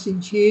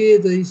passage here,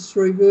 these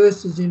 3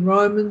 verses in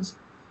Romans,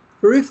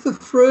 for if the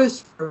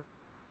first fruit,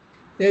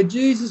 now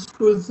Jesus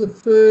was the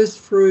first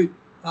fruit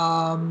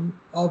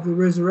of the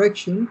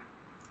resurrection,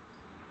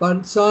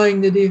 but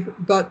saying that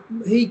but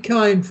he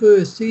came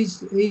first, he's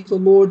the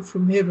Lord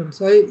from heaven.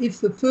 So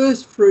if the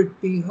first fruit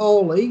be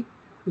holy,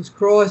 because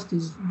Christ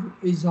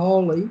is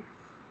holy,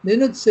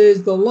 then it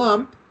says the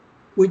lump,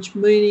 which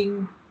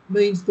means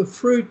the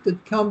fruit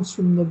that comes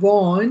from the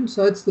vine,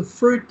 so it's the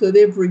fruit that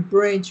every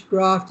branch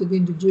grafted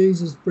into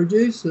Jesus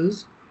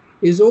produces,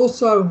 is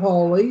also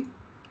holy.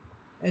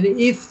 And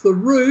if the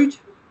root,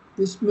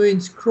 this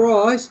means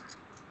Christ,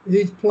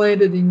 who's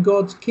planted in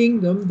God's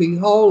kingdom, be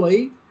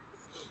holy,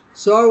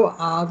 so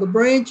are the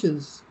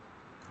branches.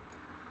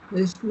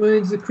 This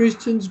means the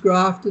Christians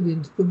grafted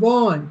into the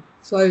vine.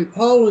 So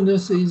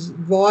holiness is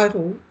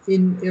vital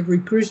in every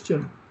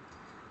Christian.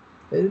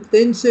 It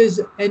then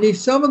says, and if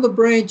some of the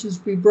branches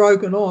be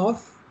broken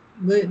off,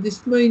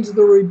 This means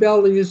the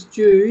rebellious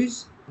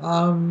Jews,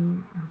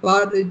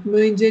 but it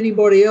means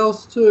anybody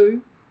else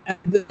too. And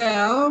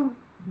thou,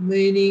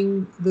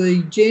 meaning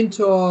the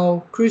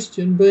Gentile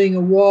Christian, being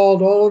a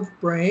wild olive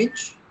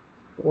branch,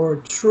 or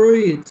a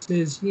tree, it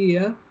says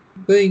here,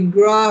 being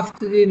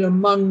grafted in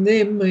among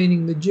them,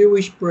 meaning the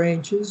Jewish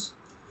branches,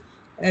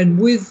 and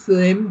with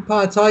them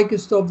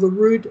partakest of the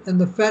root and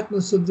the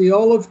fatness of the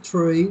olive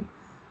tree,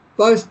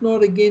 boast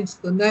not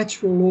against the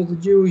natural or the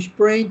Jewish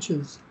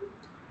branches.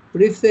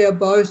 But if thou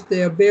boast,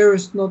 thou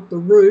bearest not the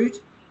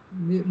root,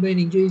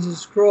 meaning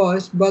Jesus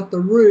Christ, but the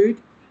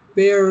root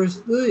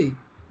beareth thee,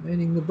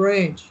 meaning the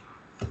branch.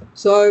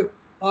 So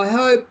I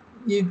hope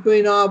you've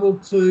been able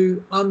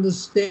to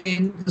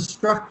understand the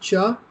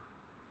structure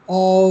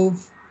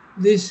of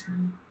this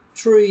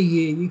tree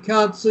here. You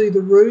can't see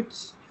the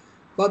roots,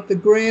 but the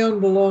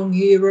ground along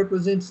here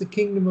represents the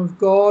kingdom of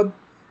God.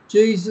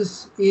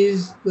 Jesus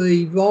is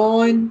the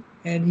vine,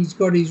 and he's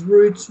got his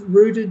roots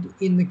rooted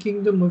in the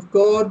kingdom of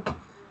God.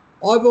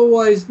 I've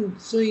always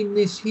seen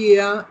this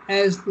here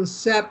as the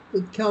sap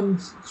that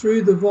comes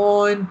through the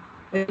vine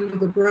and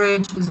the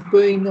branches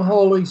being the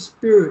Holy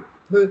Spirit,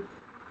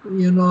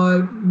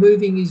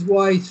 moving his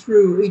way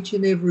through each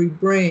and every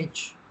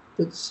branch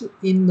that's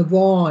in the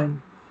vine.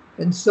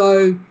 And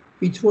so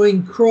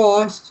between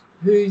Christ,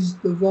 who's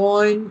the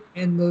vine,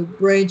 and the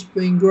branch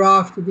being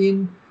grafted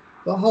in,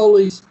 the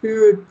Holy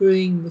Spirit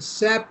being the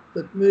sap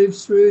that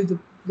moves through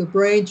the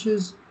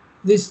branches,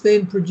 this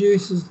then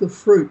produces the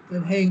fruit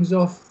that hangs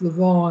off the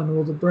vine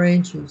or the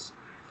branches.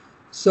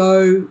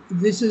 So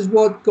this is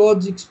what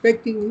God's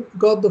expecting.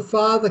 God the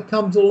Father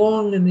comes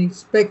along and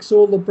inspects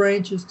all the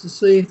branches to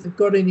see if they've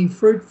got any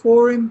fruit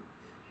for him,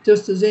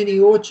 just as any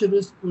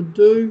orchardist would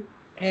do.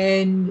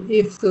 And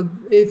if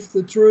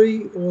the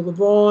tree or the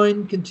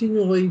vine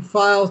continually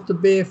fails to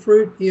bear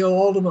fruit, he'll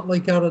ultimately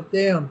cut it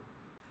down.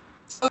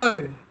 So,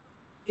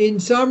 in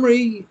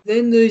summary,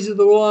 then these are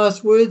the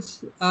last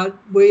words.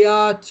 We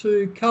are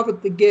to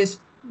covet the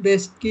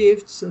best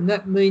gifts, and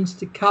that means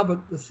to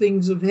covet the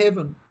things of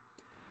heaven.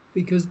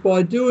 Because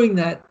by doing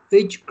that,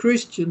 each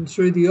Christian,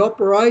 through the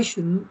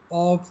operation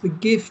of the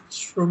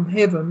gifts from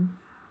heaven,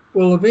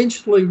 will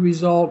eventually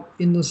result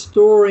in the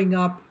storing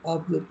up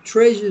of the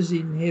treasures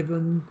in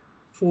heaven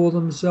for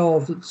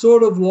themselves. It's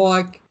sort of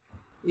like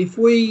if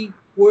we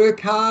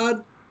work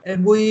hard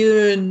and we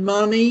earn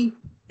money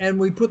and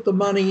we put the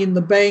money in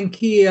the bank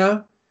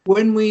here,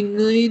 when we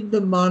need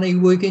the money,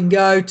 we can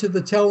go to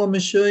the teller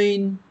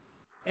machine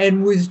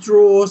and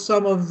withdraw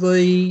some of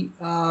the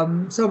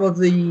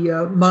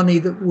money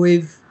that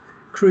we've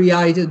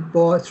created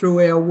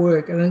through our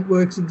work, and it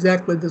works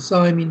exactly the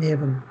same in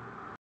heaven.